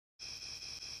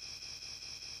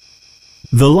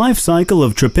The life cycle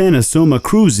of trypanosoma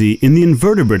cruzi in the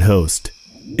invertebrate host.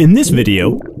 In this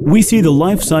video, we see the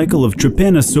life cycle of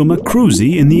trypanosoma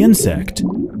cruzi in the insect.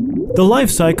 The life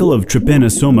cycle of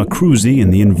trypanosoma cruzi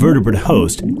in the invertebrate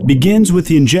host begins with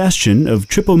the ingestion of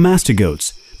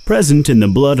trypomastogotes present in the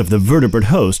blood of the vertebrate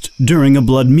host during a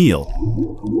blood meal.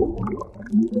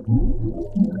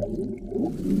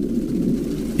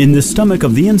 In the stomach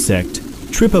of the insect,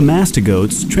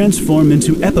 trypomastogotes transform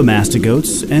into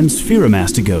epimastogotes and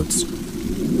spheromastogotes.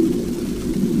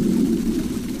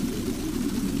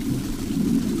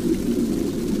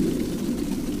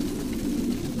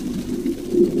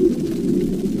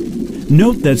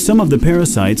 Note that some of the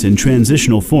parasites in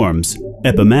transitional forms,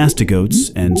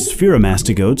 epimastogotes and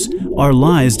spheromastogotes, are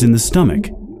lysed in the stomach.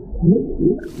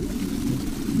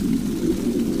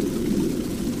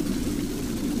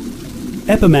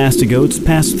 Epimastogotes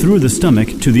pass through the stomach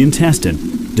to the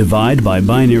intestine, divide by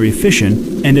binary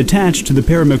fission, and attach to the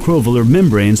perimicrovillar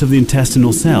membranes of the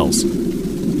intestinal cells.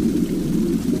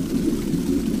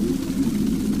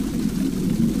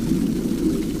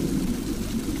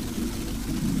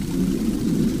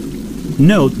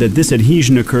 Note that this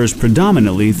adhesion occurs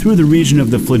predominantly through the region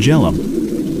of the flagellum.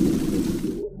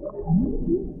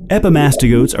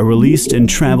 Epimastogotes are released and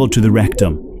travel to the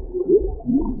rectum.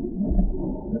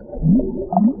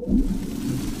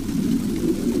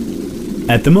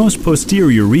 At the most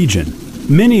posterior region,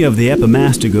 many of the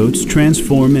epimastogotes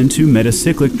transform into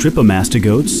metacyclic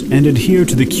trypomastogotes and adhere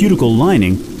to the cuticle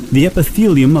lining, the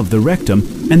epithelium of the rectum,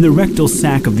 and the rectal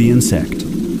sac of the insect.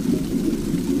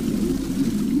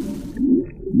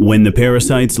 When the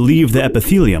parasites leave the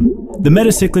epithelium, the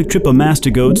metacyclic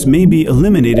trypomastogotes may be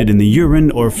eliminated in the urine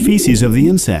or feces of the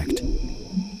insect.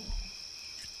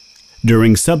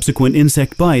 During subsequent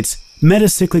insect bites,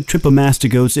 metacyclic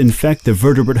trypomastogotes infect the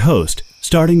vertebrate host,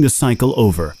 starting the cycle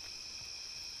over.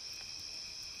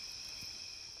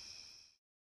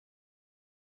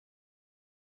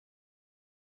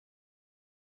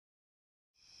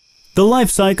 The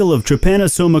life cycle of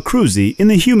trypanosoma cruzi in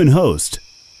the human host.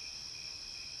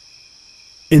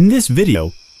 In this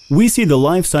video, we see the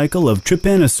life cycle of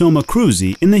trypanosoma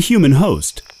cruzi in the human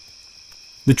host.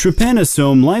 The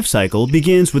trypanosome life cycle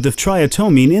begins with the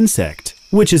triotomine insect,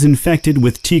 which is infected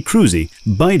with T. cruzi,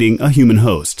 biting a human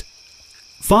host.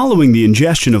 Following the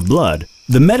ingestion of blood,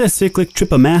 the metacyclic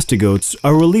trypomastogotes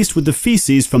are released with the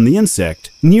feces from the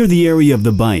insect near the area of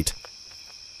the bite.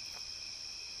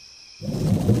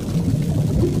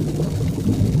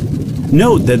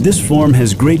 Note that this form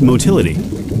has great motility.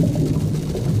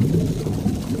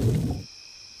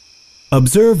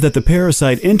 Observe that the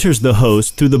parasite enters the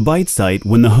host through the bite site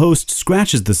when the host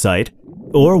scratches the site,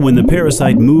 or when the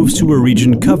parasite moves to a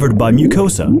region covered by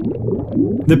mucosa.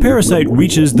 The parasite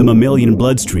reaches the mammalian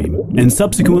bloodstream and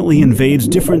subsequently invades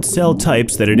different cell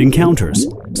types that it encounters,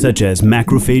 such as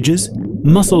macrophages,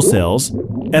 muscle cells,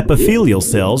 epithelial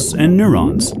cells, and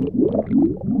neurons.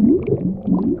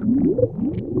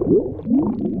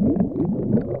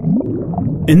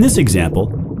 In this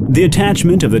example, the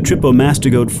attachment of the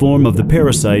trypomastogote form of the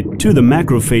parasite to the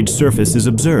macrophage surface is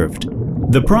observed.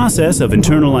 The process of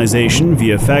internalization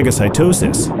via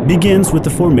phagocytosis begins with the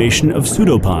formation of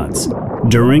pseudopods.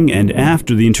 During and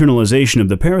after the internalization of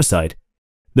the parasite,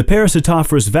 the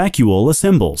parasitophorous vacuole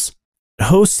assembles.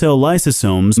 Host cell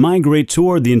lysosomes migrate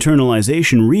toward the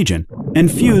internalization region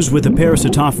and fuse with the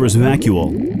parasitophorous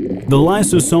vacuole. The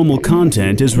lysosomal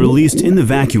content is released in the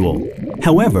vacuole.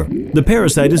 However, the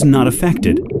parasite is not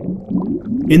affected.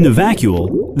 In the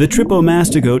vacuole, the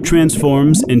trypomastogote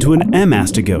transforms into an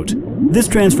amastogote. This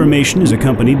transformation is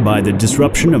accompanied by the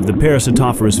disruption of the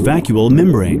parasitophorous vacuole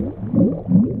membrane.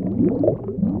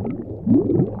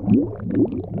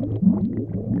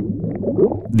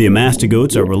 The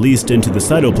amastogotes are released into the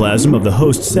cytoplasm of the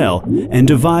host cell and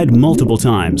divide multiple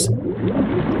times.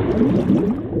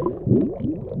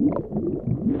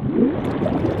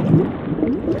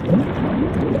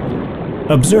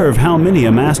 Observe how many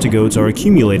amastogotes are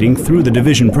accumulating through the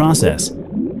division process.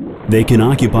 They can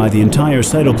occupy the entire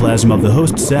cytoplasm of the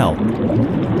host cell.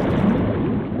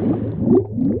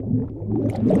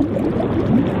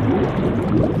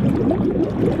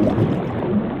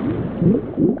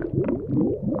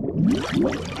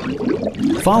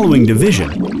 Following division,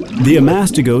 the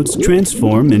amastogotes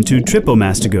transform into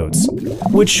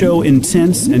trypomastogotes, which show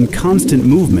intense and constant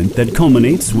movement that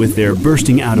culminates with their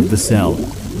bursting out of the cell.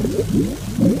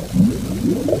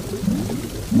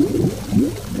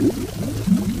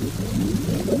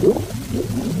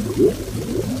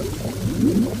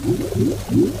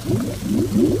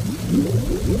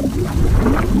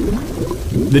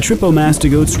 the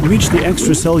trypomastigotes reach the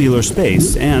extracellular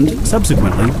space and,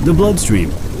 subsequently, the bloodstream.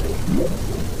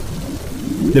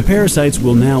 The parasites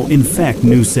will now infect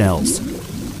new cells.